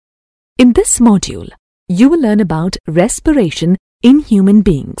In this module, you will learn about respiration in human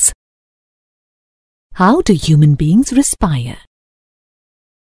beings. How do human beings respire?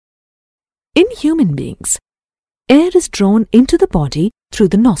 In human beings, air is drawn into the body through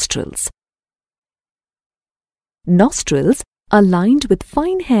the nostrils. Nostrils are lined with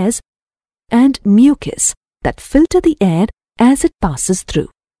fine hairs and mucus that filter the air as it passes through.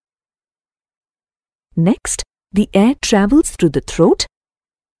 Next, the air travels through the throat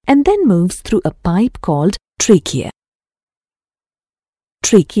and then moves through a pipe called trachea.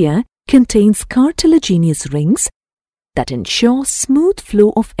 Trachea contains cartilaginous rings that ensure smooth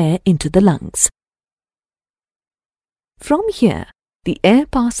flow of air into the lungs. From here, the air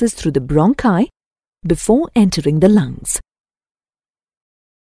passes through the bronchi before entering the lungs.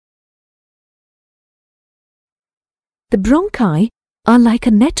 The bronchi are like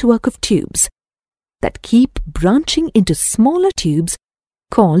a network of tubes that keep branching into smaller tubes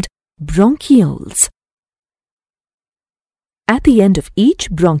called bronchioles. At the end of each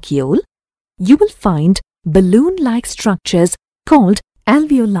bronchiole, you will find balloon-like structures called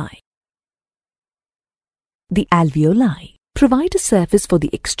alveoli. The alveoli provide a surface for the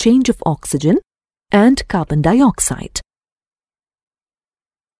exchange of oxygen and carbon dioxide.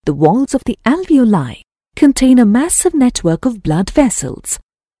 The walls of the alveoli contain a massive network of blood vessels.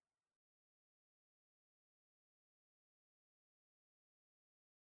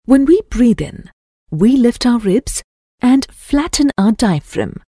 When we breathe in, we lift our ribs and flatten our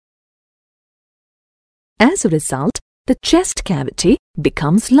diaphragm. As a result, the chest cavity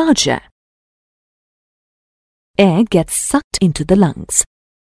becomes larger. Air gets sucked into the lungs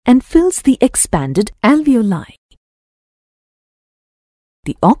and fills the expanded alveoli.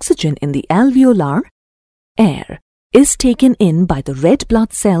 The oxygen in the alveolar air is taken in by the red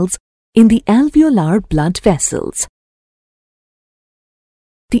blood cells in the alveolar blood vessels.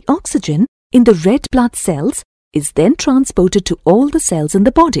 The oxygen in the red blood cells is then transported to all the cells in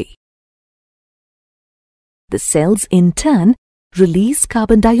the body. The cells in turn release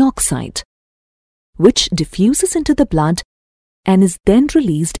carbon dioxide, which diffuses into the blood and is then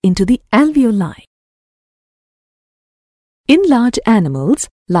released into the alveoli. In large animals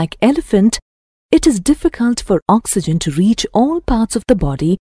like elephant, it is difficult for oxygen to reach all parts of the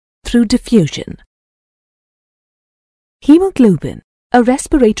body through diffusion. Hemoglobin, a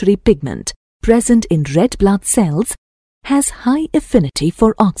respiratory pigment present in red blood cells, has high affinity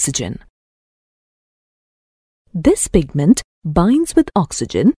for oxygen. This pigment binds with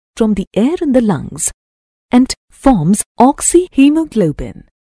oxygen from the air in the lungs and forms oxyhemoglobin.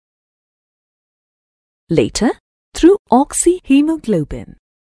 Later, through oxyhemoglobin,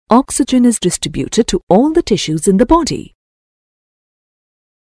 oxygen is distributed to all the tissues in the body.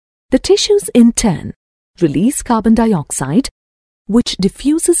 The tissues in turn release carbon dioxide, which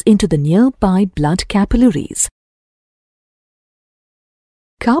diffuses into the nearby blood capillaries.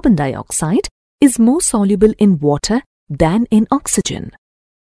 Carbon dioxide is more soluble in water than in oxygen.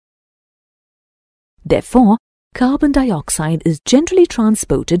 Therefore, carbon dioxide is generally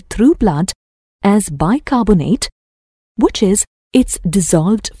transported through blood as bicarbonate, which is its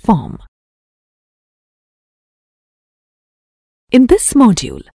dissolved form. In this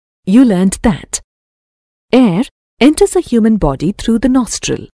module, you learned that air enters a human body through the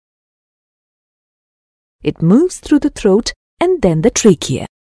nostril. It moves through the throat and then the trachea.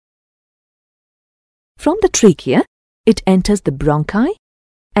 From the trachea, it enters the bronchi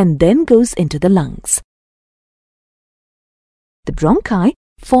and then goes into the lungs. The bronchi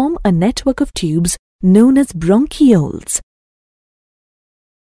form a network of tubes known as bronchioles.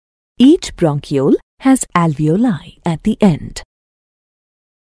 Each bronchiole has alveoli at the end.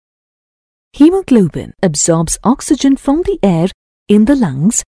 Hemoglobin absorbs oxygen from the air in the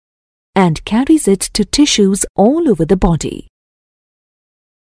lungs and carries it to tissues all over the body.